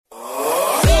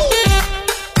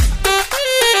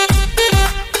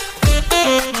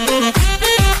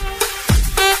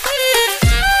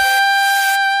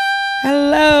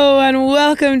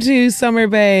Welcome to Summer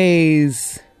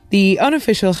Bays, the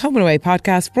unofficial home and away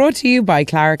podcast brought to you by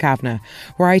Clara Kavanagh,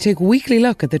 where I take a weekly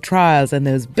look at the trials and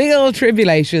those big old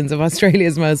tribulations of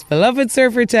Australia's most beloved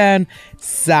surfer town,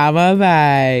 Summer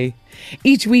Bay.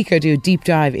 Each week I do a deep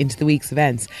dive into the week's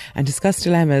events and discuss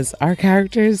dilemmas our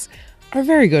characters are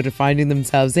very good at finding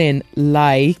themselves in,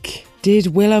 like,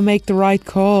 did Willow make the right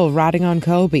call ratting on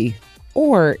Colby?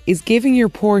 Or is giving your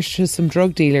Porsche to some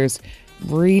drug dealers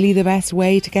really the best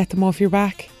way to get them off your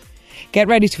back? Get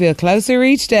ready to feel closer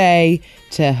each day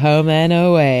to home and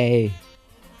away.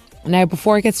 Now,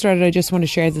 before I get started, I just want to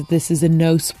share that this is a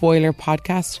no spoiler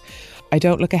podcast. I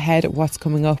don't look ahead at what's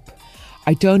coming up.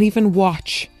 I don't even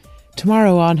watch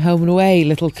tomorrow on Home and Away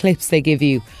little clips they give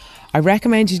you. I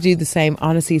recommend you do the same.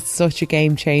 Honestly, it's such a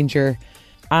game changer.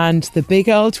 And the big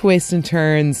old twists and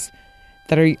turns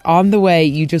that are on the way,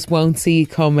 you just won't see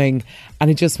coming. And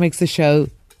it just makes the show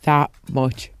that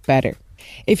much better.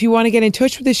 If you want to get in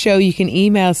touch with the show, you can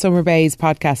email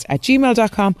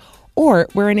summerbayspodcast@gmail.com, or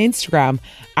we're on Instagram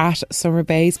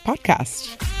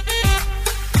 @summerbayspodcast.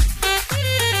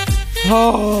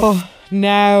 Oh,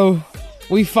 now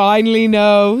we finally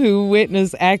know who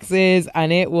Witness X is,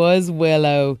 and it was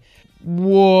Willow.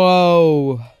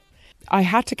 Whoa. I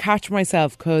had to catch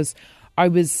myself because I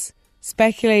was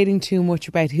speculating too much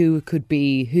about who it could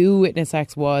be, who Witness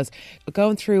X was,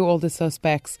 going through all the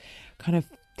suspects, kind of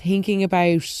thinking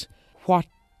about what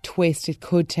twist it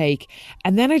could take.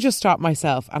 And then I just stopped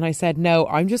myself and I said, no,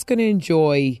 I'm just going to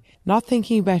enjoy not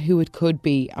thinking about who it could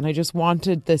be. And I just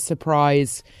wanted the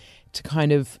surprise to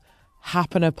kind of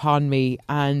happen upon me.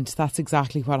 And that's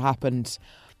exactly what happened.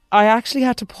 I actually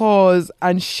had to pause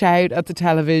and shout at the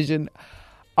television.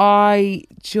 I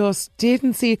just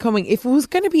didn't see it coming. If it was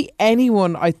going to be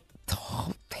anyone, I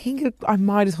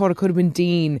might have thought it could have been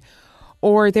Dean.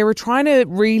 Or they were trying to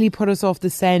really put us off the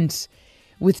scent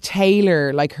with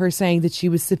Taylor, like her saying that she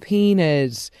was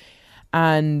subpoenaed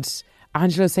and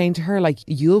Angela saying to her, like,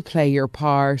 you'll play your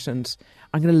part and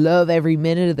I'm going to love every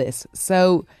minute of this.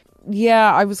 So,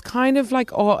 yeah, I was kind of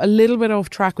like a little bit off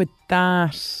track with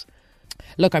that.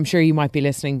 Look, I'm sure you might be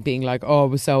listening being like, oh, it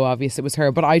was so obvious it was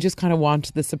her. But I just kind of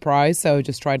wanted the surprise, so I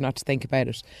just tried not to think about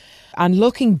it. And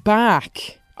looking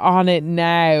back on it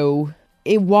now,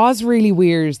 it was really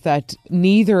weird that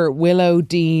neither Willow,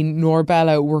 Dean nor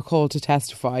Bella were called to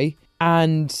testify.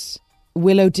 And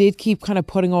Willow did keep kind of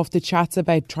putting off the chats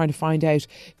about trying to find out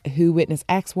who Witness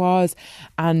X was.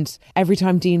 And every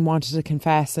time Dean wanted to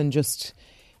confess and just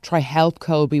try help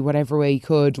Colby whatever way he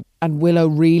could, and Willow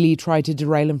really tried to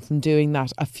derail him from doing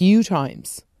that a few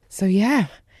times. So yeah,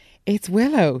 it's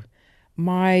Willow.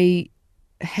 My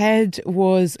head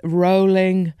was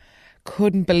rolling,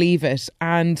 couldn't believe it.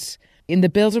 And in the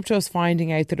build-up to us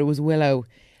finding out that it was Willow,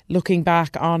 looking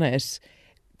back on it,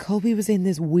 Colby was in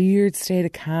this weird state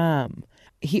of calm.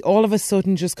 He all of a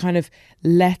sudden just kind of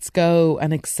lets go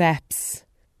and accepts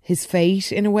his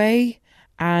fate in a way.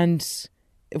 And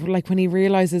like when he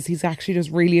realises he's actually just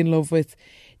really in love with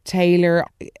Taylor,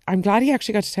 I'm glad he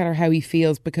actually got to tell her how he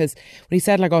feels, because when he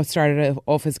said like, oh, it started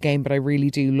off his game, but I really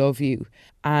do love you.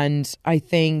 And I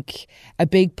think a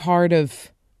big part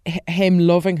of him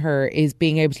loving her is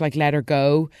being able to like let her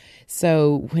go.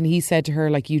 So when he said to her,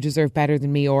 like, you deserve better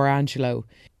than me or Angelo.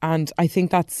 And I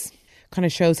think that's kind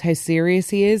of shows how serious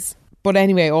he is. But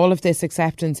anyway, all of this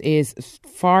acceptance is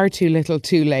far too little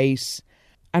too late.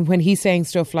 And when he's saying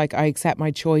stuff like, I accept my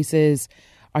choices,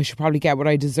 I should probably get what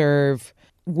I deserve,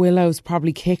 Willow's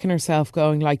probably kicking herself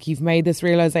going like, you've made this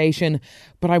realisation,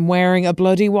 but I'm wearing a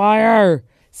bloody wire.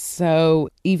 So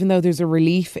even though there's a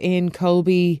relief in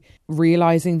Colby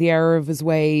realising the error of his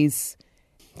ways,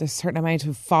 there's a certain amount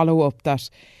of follow-up that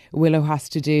Willow has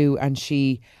to do, and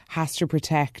she has to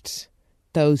protect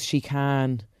those she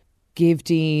can, give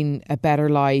Dean a better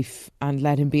life and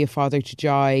let him be a father to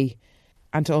Jai,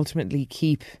 and to ultimately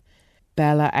keep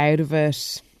Bella out of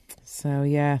it. So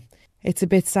yeah, it's a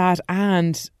bit sad.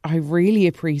 And I really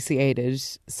appreciated,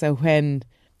 so when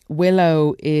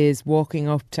Willow is walking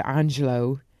up to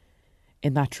Angelo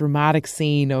in that dramatic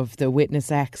scene of the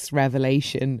Witness X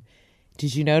revelation,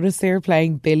 did you notice they were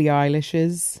playing Billie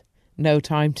Eilish's No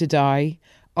Time to Die,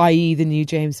 i.e. the new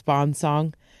James Bond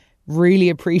song? Really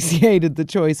appreciated the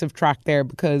choice of track there,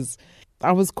 because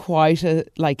that was quite a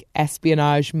like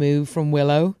espionage move from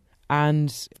Willow.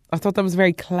 And I thought that was a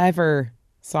very clever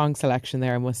song selection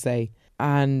there, I must say.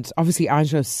 And obviously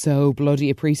Angelo's so bloody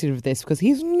appreciative of this, because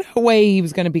he's no way he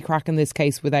was going to be cracking this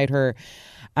case without her.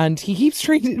 And he keeps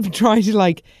trying to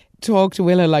like talk to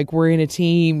Willow like we're in a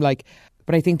team. Like,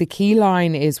 but I think the key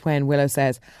line is when Willow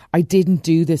says, I didn't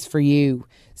do this for you.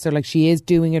 So like she is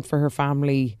doing it for her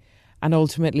family And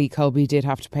ultimately, Colby did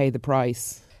have to pay the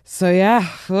price. So yeah,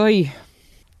 oy.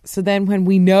 So then when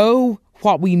we know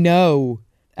what we know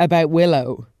about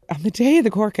Willow, on the day of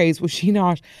the court case, was she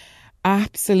not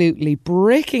absolutely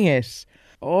bricking it?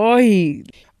 Oy.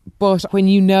 But when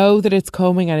you know that it's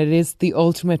coming and it is the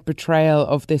ultimate betrayal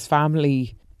of this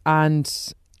family,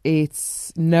 and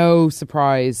it's no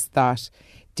surprise that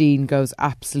Dean goes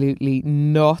absolutely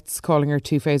nuts, calling her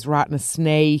two-faced rat and a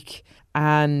snake.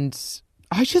 And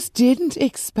I just didn't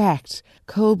expect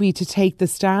Colby to take the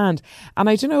stand. And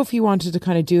I don't know if he wanted to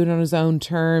kind of do it on his own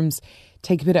terms,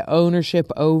 take a bit of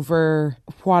ownership over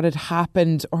what had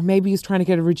happened, or maybe he's trying to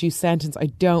get a reduced sentence. I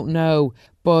don't know.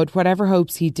 But whatever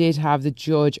hopes he did have, the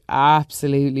judge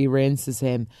absolutely rinses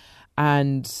him.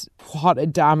 And what a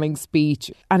damning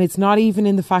speech. And it's not even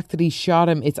in the fact that he shot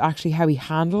him, it's actually how he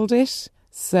handled it.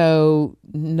 So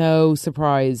no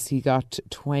surprise, he got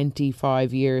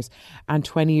 25 years and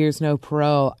 20 years no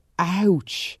parole.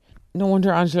 Ouch. No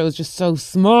wonder Angela was just so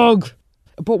smug.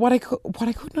 But what I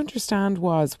couldn't understand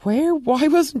was why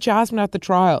wasn't Jasmine at the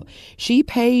trial? She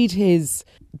paid his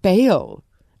bail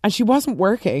and she wasn't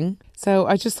working. So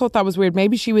I just thought that was weird.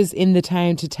 Maybe she was in the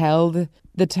town to tell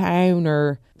the town,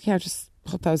 or I just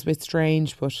thought that was a bit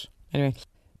strange. But anyway,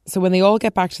 so when they all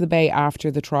get back to the Bay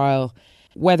after the trial,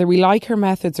 whether we like her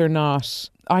methods or not,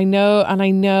 I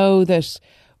know that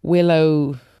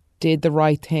Willow did the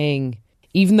right thing,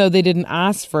 even though they didn't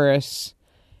ask for it.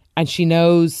 And she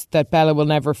knows that Bella will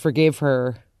never forgive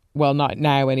her. Well, not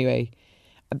now anyway.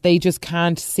 They just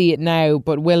can't see it now.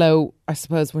 But Willow, I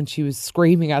suppose when she was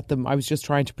screaming at them, I was just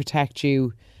trying to protect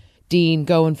you. Dean,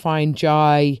 go and find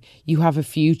Jai. You have a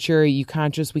future. We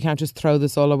can't just throw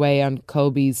this all away on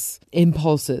Colby's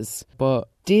impulses. But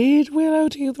did Willow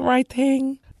do the right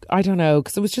thing? I don't know,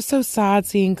 because it was just so sad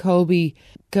seeing Colby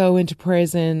go into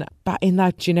prison in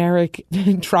that generic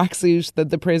tracksuit that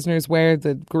the prisoners wear,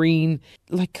 the green.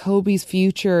 Like, Colby's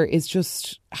future is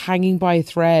just hanging by a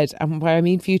thread. And by I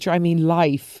mean future, I mean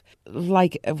life.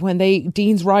 Like,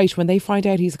 Dean's right, when they find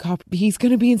out he's a cop, he's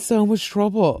going to be in so much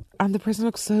trouble. And the prison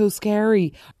looks so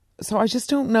scary. So I just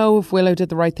don't know if Willow did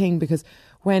the right thing, because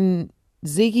when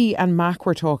Ziggy and Mac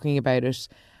were talking about it,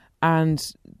 and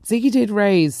Ziggy did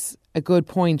raise a good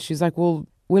point. She's like, well,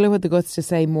 Willow had the guts to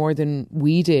say more than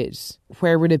we did.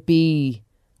 Where would it be,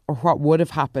 or what would have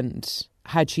happened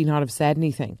had she not have said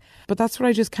anything? But that's what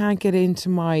I just can't get into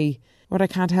what I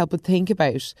can't help but think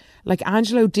about. Like,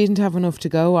 Angelo didn't have enough to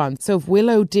go on. So if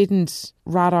Willow didn't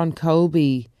rat on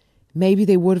Colby, maybe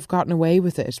they would have gotten away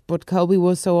with it. But Colby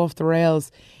was so off the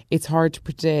rails, it's hard to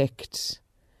predict.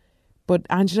 But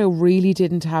Angelo really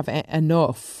didn't have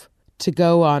enough to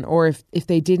go on. Or if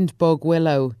they didn't bug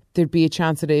Willow, there'd be a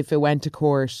chance that if it went to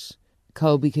court,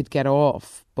 Colby could get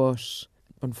off. But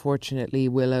unfortunately,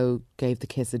 Willow gave the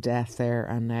kiss of death there,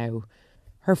 and now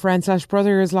her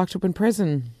friend/brother is locked up in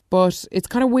prison. But it's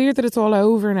kind of weird that it's all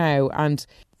over now. And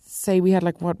say we had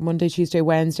Monday, Tuesday,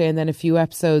 Wednesday, and then a few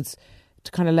episodes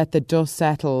to kind of let the dust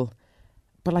settle.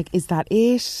 But is that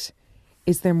it?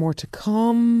 Is there more to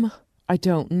come? I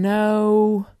don't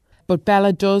know. But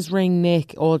Bella does ring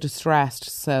Nick all distressed,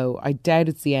 so I doubt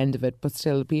it's the end of it. But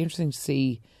still, it'd be interesting to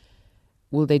see,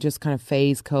 will they just kind of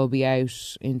phase Colby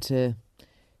out into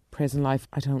prison life?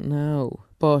 I don't know.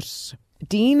 But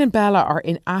Dean and Bella are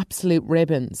in absolute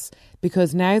ribbons,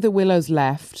 because now that Willow's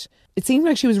left, it seemed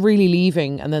like she was really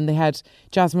leaving, and then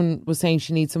Jasmine was saying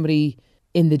she needs somebody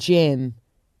in the gym,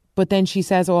 but then she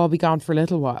says, I'll be gone for a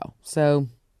little while. So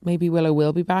maybe Willow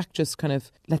will be back, just kind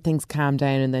of let things calm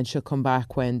down, and then she'll come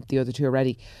back when the other two are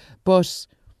ready. But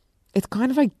it's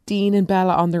kind of like Dean and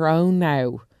Bella on their own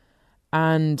now.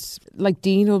 And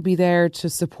Dean will be there to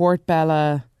support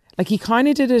Bella. He kind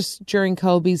of did it during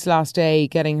Colby's last day,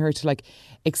 getting her to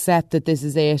accept that this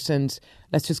is it and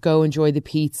let's just go enjoy the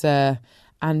pizza.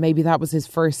 And maybe that was his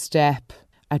first step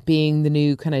at being the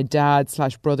new kind of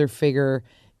dad/brother figure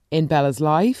in Bella's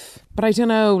life. But I don't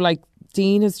know,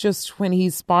 Dean is just, when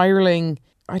he's spiralling,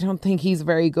 I don't think he's a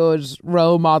very good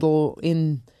role model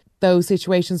in those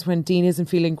situations when Dean isn't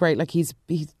feeling great. He's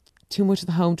too much of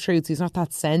the home truths. He's not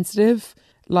that sensitive.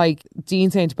 Dean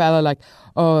saying to Bella,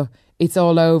 oh, it's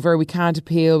all over. We can't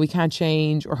appeal. We can't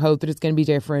change or hope that it's going to be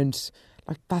different.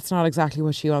 That's not exactly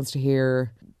what she wants to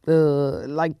hear.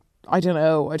 I don't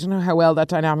know. I don't know how well that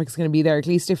dynamic is going to be there. At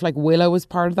least if Willow was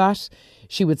part of that,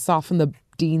 she would soften the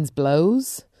Dean's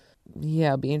blows. Yeah,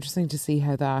 it'll be interesting to see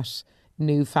how that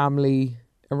new family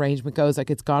arrangement goes.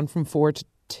 It's gone from 4 to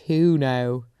 2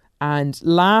 now. And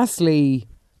lastly,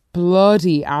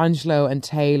 bloody Angelo and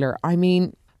Taylor. I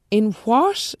mean, in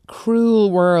what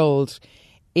cruel world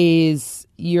is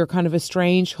your kind of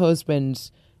estranged husband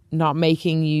not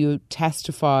making you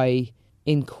testify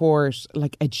in court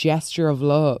like a gesture of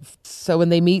love. So when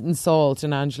they meet in Salt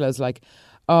and Angela's like,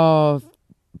 oh,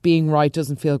 being right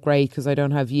doesn't feel great because I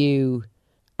don't have you.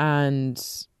 And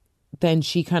then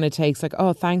she kind of takes like,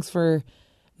 oh, thanks for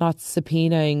not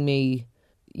subpoenaing me.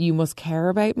 You must care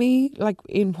about me? Like,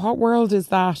 in what world is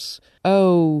that?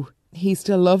 Oh, he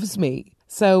still loves me.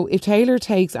 So if Taylor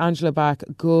takes Angela back,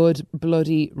 good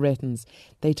bloody riddance.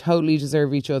 They totally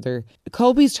deserve each other.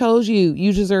 Colby's told you,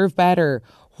 you deserve better.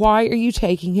 Why are you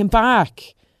taking him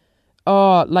back?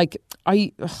 Oh, like,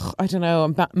 I don't know.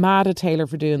 I'm mad at Taylor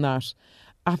for doing that.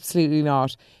 Absolutely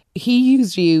not. He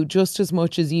used you just as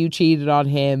much as you cheated on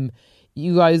him.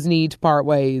 You guys need to part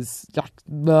ways.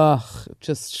 Like,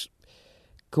 just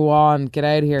go on, get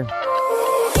out of here.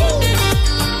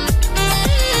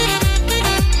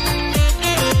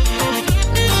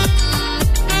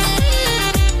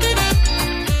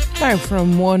 Now,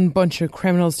 from one bunch of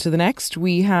criminals to the next,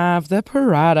 we have the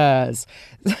Paratas.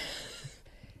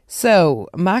 So,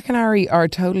 Mac and Ari are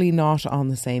totally not on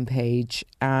the same page.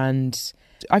 And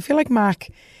I feel like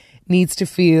Mac needs to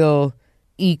feel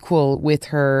equal with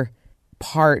her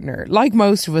partner. Like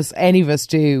most of us, any of us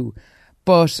do.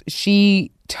 But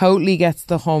she totally gets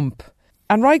the hump.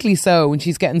 And rightly so, when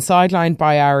she's getting sidelined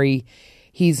by Ari.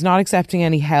 He's not accepting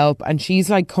any help. And she's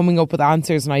like coming up with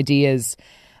answers and ideas.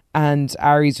 And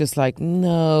Ari's just like,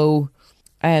 no.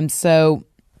 So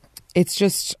it's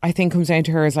just, I think, comes down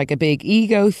to her as like a big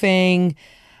ego thing.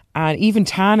 And even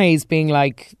Tane's being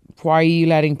like, why are you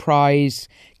letting pride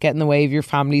get in the way of your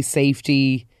family's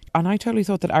safety? And I totally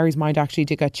thought that Ari's mind actually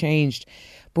did get changed.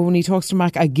 But when he talks to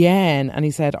Mac again and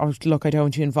he said, oh, look, I don't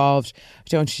want you involved. I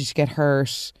don't want you to get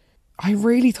hurt. I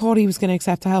really thought he was going to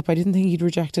accept the help. I didn't think he'd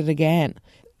reject it again.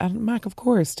 And Mac, of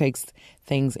course, takes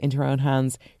things into her own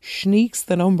hands, sneaks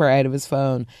the number out of his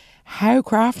phone. How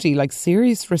crafty, like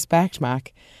serious respect,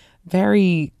 Mac.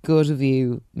 Very good of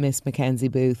you, Miss Mackenzie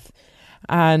Booth.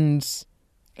 And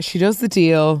she does the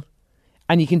deal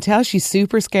and you can tell she's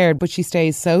super scared, but she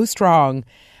stays so strong.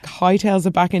 Hightails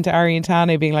it back into Ari and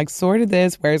Tane being like, sorted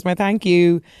this, where's my thank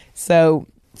you? So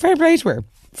fair play to her.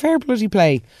 Fair bloody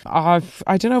play. I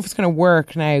don't know if it's going to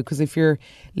work now, because if you're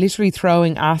literally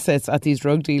throwing assets at these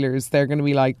drug dealers, they're going to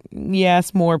be like,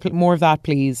 yes, more of that,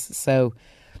 please. So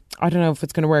I don't know if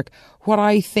it's going to work. What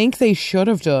I think they should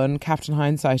have done, Captain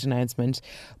Hindsight announcement,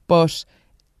 but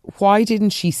why didn't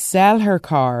she sell her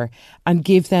car and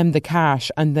give them the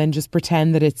cash and then just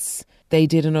pretend that they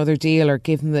did another deal, or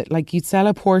give them that, like, you'd sell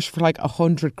a Porsche for like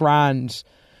 100 grand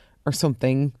or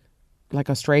something, like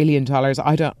Australian dollars.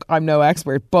 I'm no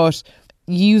expert, but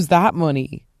use that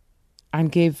money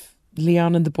and give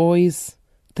Leon and the boys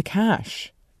the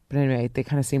cash. But anyway, they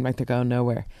kind of seem like they're going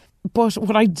nowhere. But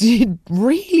what I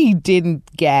really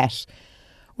didn't get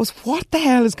was what the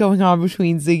hell is going on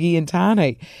between Ziggy and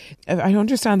Tane. I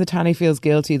understand that Tane feels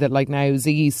guilty that like now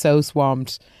Ziggy's so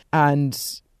swamped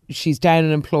and she's down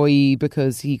an employee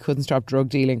because he couldn't stop drug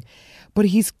dealing. But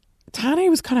Tane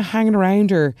was kind of hanging around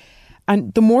her.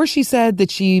 And the more she said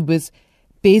that she was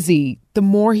busy, the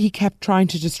more he kept trying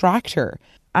to distract her.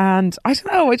 And I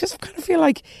don't know, I just kind of feel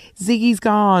like Ziggy's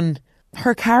gone.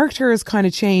 Her character has kind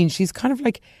of changed. She's kind of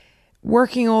like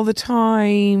working all the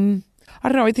time. I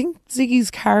don't know, I think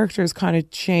Ziggy's character has kind of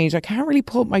changed. I can't really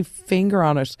put my finger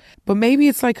on it. But maybe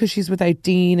it's like because she's without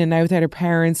Dean and now without her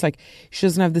parents, like she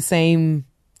doesn't have the same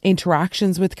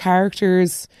interactions with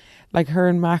characters. Like her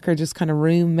and Mac are just kind of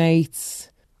roommates.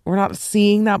 We're not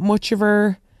seeing that much of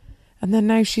her. And then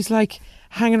now she's like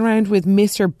hanging around with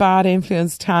Mr. Bad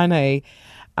Influence Tane,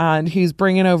 and who's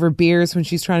bringing over beers when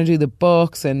she's trying to do the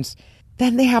books. And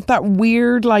then they have that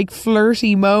weird like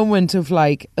flirty moment of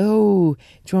like, oh,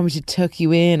 do you want me to tuck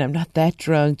you in? I'm not that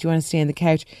drunk. Do you want to stay on the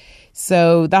couch?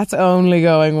 So that's only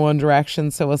going one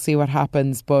direction. So we'll see what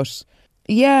happens. But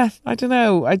yeah, I don't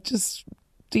know.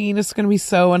 Dean is going to be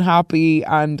so unhappy,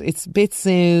 and it's a bit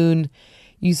soon.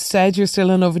 You said you're still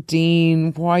in love with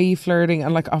Dean. Why are you flirting?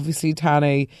 And like, obviously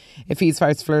Tane, if he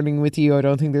starts flirting with you, I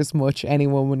don't think there's much any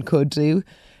woman could do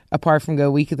apart from go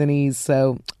weak at the knees.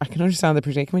 So I can understand the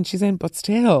predicament she's in, but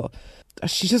still,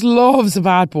 she just loves a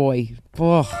bad boy.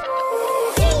 Ugh.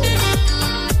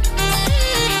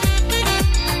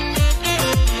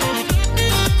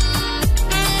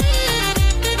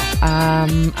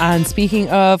 And speaking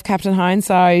of Captain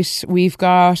Hindsight, we've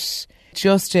got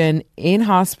Justin in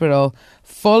hospital,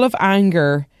 full of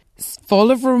anger, full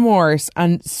of remorse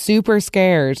and super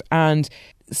scared and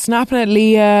snapping at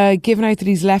Leah, giving out that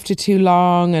he's left it too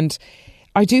long. And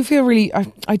I did feel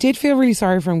really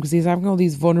sorry for him because he's having all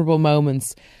these vulnerable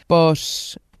moments,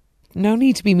 but no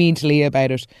need to be mean to Leah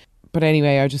about it. But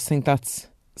anyway, I just think that's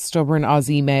stubborn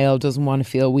Aussie male doesn't want to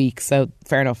feel weak, so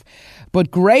fair enough.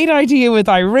 But great idea with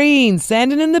Irene,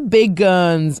 sending in the big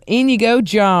guns. In you go,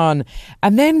 John.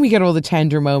 And then we get all the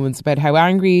tender moments about how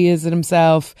angry he is at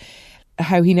himself,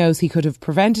 how he knows he could have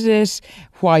prevented it.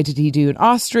 Why did he do an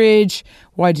ostrich?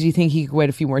 Why did he think he could wait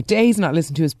a few more days and not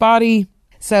listen to his body?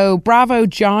 So bravo,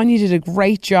 John, you did a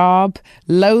great job.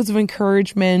 Loads of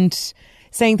encouragement,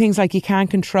 saying things like you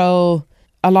can't control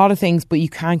a lot of things, but you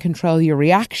can control your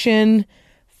reaction.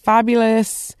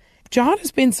 Fabulous. John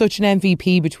has been such an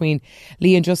MVP between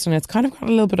Leah and Justin. It's kind of got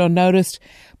a little bit unnoticed.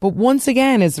 But once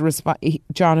again,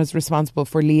 John is responsible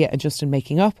for Leah and Justin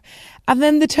making up. And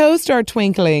then the toes start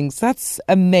twinkling. So that's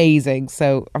amazing.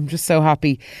 So I'm just so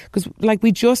happy. Because like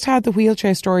we just had the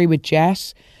wheelchair story with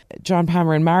Jet, John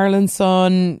Palmer and Marilyn's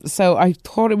son. So I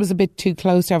thought it was a bit too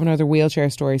close to have another wheelchair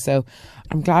story. So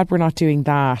I'm glad we're not doing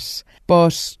that.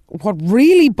 But what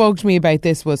really bugged me about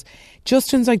this was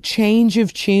Justin's like change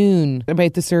of tune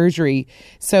about the surgery.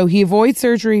 So he avoids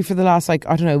surgery for the last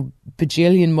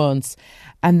bajillion months.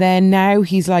 And then now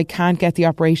he's like, can't get the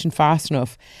operation fast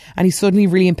enough. And he's suddenly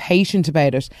really impatient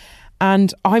about it.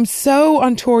 And I'm so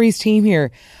on Tori's team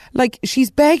here. Like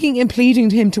she's begging and pleading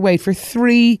to him to wait for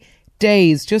 3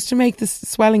 days just to make the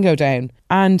swelling go down.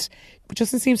 And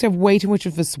Justin seems to have way too much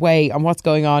of a sway on what's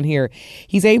going on here.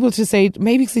 He's able to say,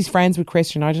 maybe because he's friends with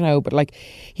Christian, I don't know, but like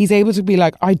he's able to be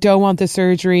like, I don't want the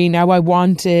surgery, now I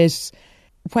want it.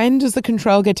 When does the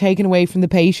control get taken away from the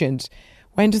patient?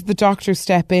 When does the doctor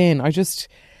step in?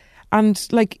 Can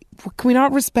we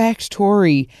not respect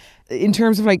Tori in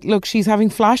terms of like, look, she's having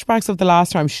flashbacks of the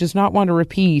last time. She does not want to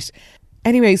repeat.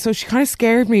 Anyway, so she kind of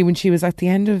scared me when she was at the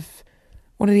end of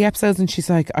one of the episodes and she's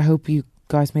like, I hope you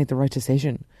guys made the right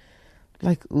decision.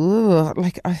 Like, ugh,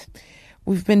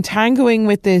 we've been tangoing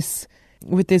with this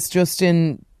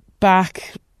Justin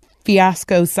back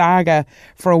fiasco saga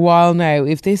for a while now.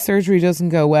 If this surgery doesn't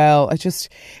go well, they're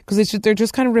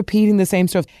just kind of repeating the same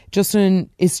stuff. Justin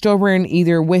is stubborn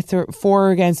either with or for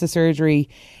or against the surgery.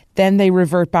 Then they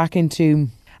revert back into,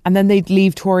 and then they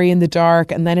leave Tori in the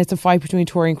dark, and then it's a fight between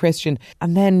Tori and Christian.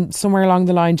 And then somewhere along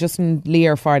the line, Justin and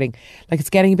Leah are fighting. Like it's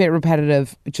getting a bit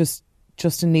repetitive.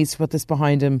 Justin needs to put this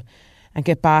behind him and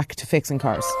get back to fixing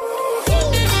cars.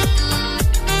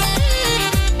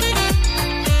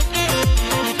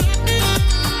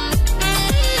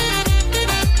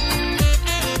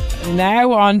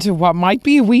 Now on to what might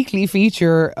be a weekly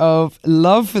feature of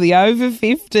Love for the Over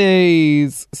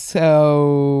 50s.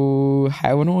 So,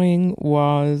 how annoying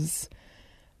was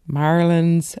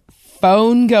Marilyn's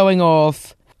phone going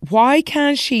off? Why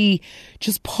can't she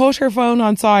just put her phone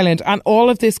on silent and all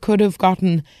of this could have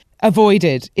gotten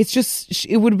avoided?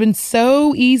 It would have been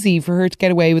so easy for her to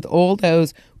get away with all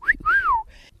those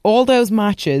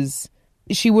matches.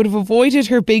 She would have avoided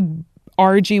her big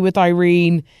orgy with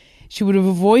Irene. She would have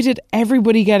avoided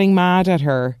everybody getting mad at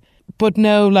her. But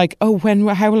no, like, how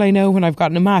will I know when I've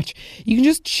gotten a match? You can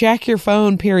just check your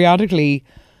phone periodically.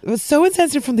 It was so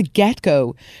insensitive from the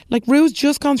get-go. Like, Rue's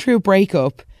just gone through a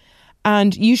breakup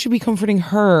and you should be comforting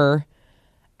her.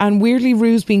 And weirdly,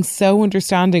 Rue's being so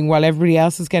understanding while everybody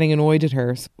else is getting annoyed at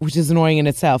her, which is annoying in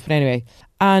itself. But anyway,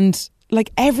 and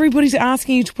like everybody's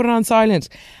asking you to put it on silent.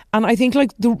 And I think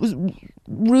like the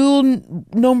rule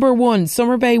number 1,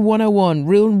 Summer Bay 101,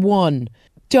 rule 1,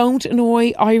 don't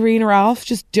annoy Irene or Alf.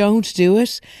 Just don't do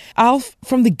it. Alf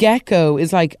from the get-go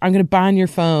is like, I'm going to ban your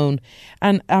phone.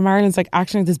 And Marilyn's like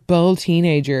acting like this bold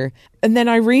teenager. And then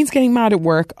Irene's getting mad at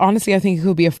work. Honestly, I think it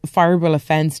could be a fireable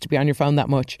offence to be on your phone that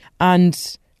much.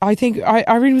 And I think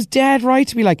Irene was dead right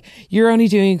to be like, you're only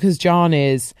doing it because John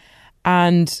is.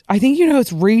 And I think,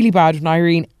 it's really bad when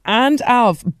Irene and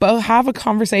Alf both have a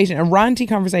ranty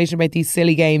conversation about these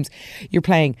silly games you're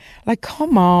playing. Like,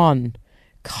 come on,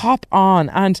 cop on.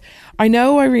 And I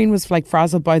know Irene was like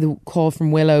frazzled by the call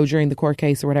from Willow during the court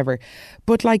case or whatever,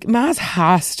 but like Maz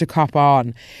has to cop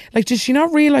on. Like, does she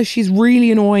not realise she's really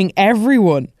annoying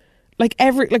everyone?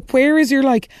 Where is your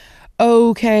like,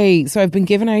 okay, so I've been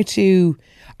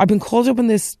called up on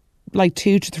this like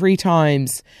 2 to 3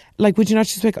 times. Like, would you not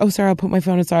just be like, oh, sorry, I'll put my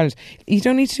phone on silent? You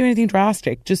don't need to do anything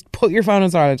drastic. Just put your phone on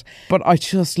silent. But I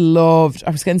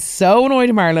was getting so annoyed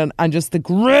at Marilyn and just the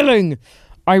grilling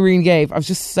Irene gave. I was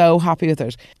just so happy with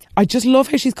it. I just love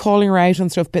how she's calling her out on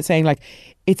stuff, but saying like,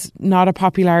 it's not a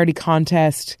popularity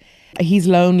contest. He's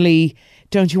lonely.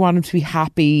 Don't you want him to be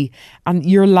happy? And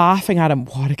you're laughing at him.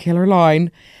 What a killer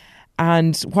line.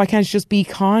 And why can't you just be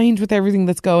kind with everything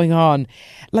that's going on?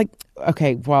 Like,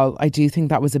 okay, well, I do think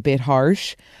that was a bit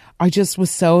harsh. I just was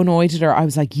so annoyed at her. I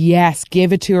was like, yes,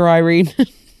 give it to her, Irene.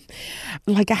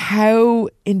 Like, how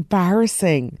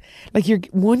embarrassing. Like, you're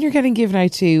getting given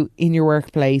out to in your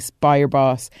workplace by your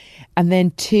boss. And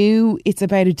then 2, it's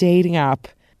about a dating app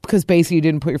because basically you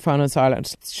didn't put your phone on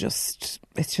silent. It's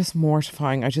just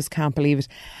mortifying. I just can't believe it.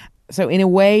 So in a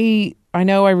way, I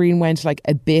know Irene went like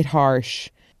a bit harsh.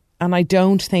 And I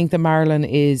don't think that Marilyn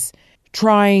is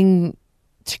trying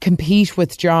to compete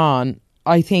with John.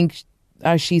 I think,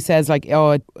 as she says, like,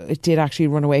 oh, it did actually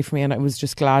run away from me and I was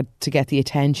just glad to get the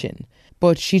attention.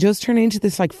 But she does turn into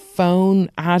this like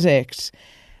phone addict,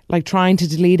 like trying to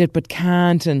delete it but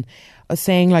can't, and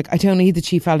saying like, I don't need the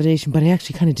chief validation, but I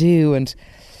actually kind of do. And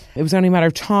it was only a matter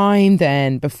of time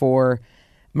then before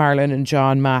Marilyn and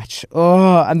John match.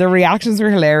 Oh, and the reactions were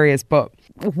hilarious. But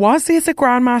was this a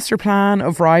grandmaster plan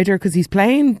of Ryder? Because he's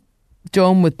playing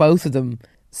dumb with both of them.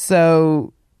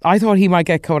 So I thought he might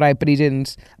get caught out, but he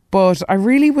didn't. But I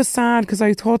really was sad because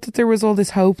I thought that there was all this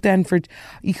hope then for...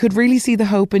 You could really see the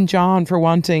hope in John for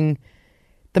wanting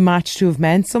the match to have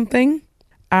meant something.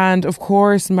 And of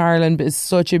course, Marilyn is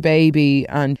such a baby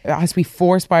and has to be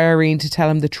forced by Irene to tell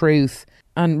him the truth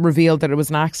and revealed that it was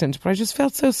an accident. But I just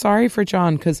felt so sorry for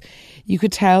John because you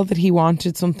could tell that he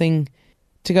wanted something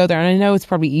to go there. And I know it's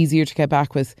probably easier to get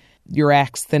back with your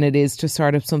ex than it is to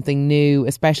start up something new,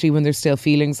 especially when there's still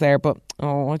feelings there. But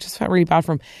I just felt really bad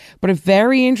for him. But it's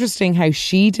very interesting how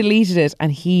she deleted it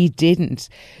and he didn't.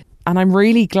 And I'm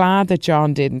really glad that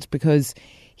John didn't, because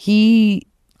he,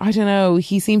 I don't know,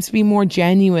 he seems to be more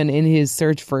genuine in his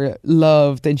search for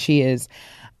love than she is.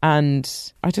 And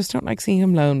I just don't like seeing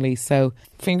him lonely. So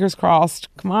fingers crossed.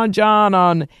 Come on, John,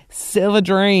 on Silver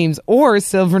Dreams or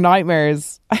Silver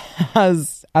Nightmares,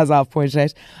 as Alf pointed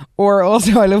out. Or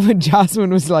also, I love when Jasmine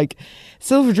was like,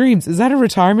 Silver Dreams, is that a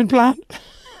retirement plan?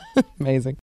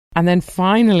 Amazing. And then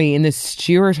finally in the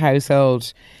Stewart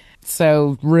household,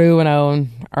 so Rue and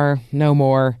Owen are no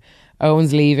more.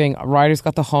 Owen's leaving. Ryder's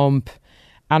got the hump.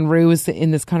 And Rue is in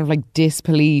this kind of like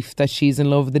disbelief that she's in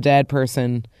love with the dead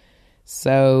person.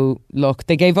 So look,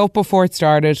 they gave up before it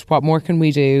started. What more can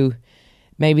we do?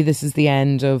 Maybe this is the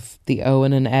end of the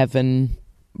Owen and Evan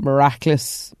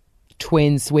miraculous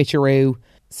twin switcheroo.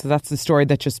 So that's the story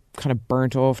that just kind of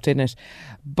burnt off, didn't it?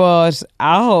 But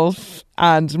Alf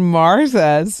and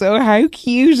Martha, so how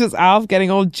cute is Alf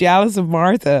getting all jealous of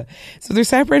Martha? So they're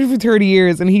separated for 30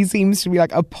 years and he seems to be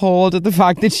like appalled at the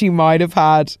fact that she might have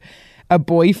had a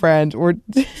boyfriend or...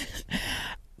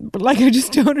 But like, I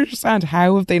just don't understand,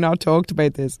 how have they not talked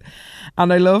about this?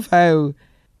 And I love how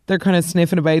they're kind of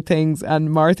sniffing about things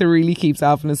and Martha really keeps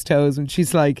Alf on his toes and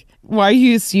she's like, why are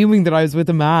you assuming that I was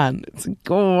with a man? It's like,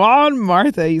 go on,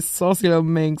 Martha, you saucy little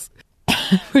minx.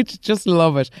 Which, just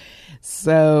love it.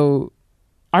 So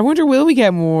I wonder, will we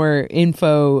get more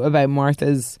info about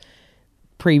Martha's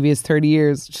previous 30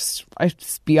 years?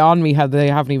 It's beyond me how they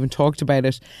haven't even talked about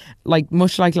it. Like,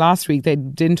 much like last week, they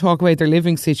didn't talk about their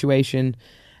living situation.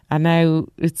 And now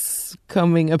it's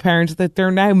coming apparent that they're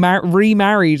now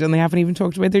remarried and they haven't even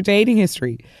talked about their dating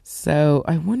history. So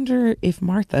I wonder if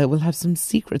Martha will have some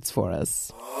secrets for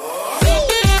us.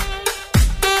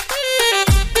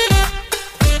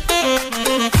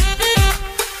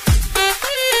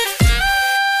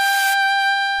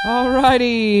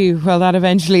 Alrighty, well, that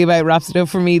eventually about wraps it up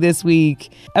for me this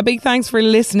week. A big thanks for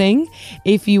listening.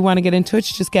 If you want to get in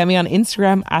touch, just get me on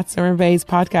Instagram at Summer Bays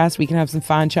Podcast. We can have some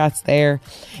fan chats there.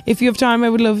 If you have time, I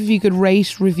would love if you could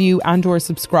rate, review and or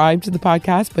subscribe to the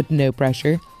podcast, but no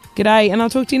pressure. G'day, and I'll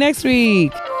talk to you next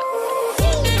week.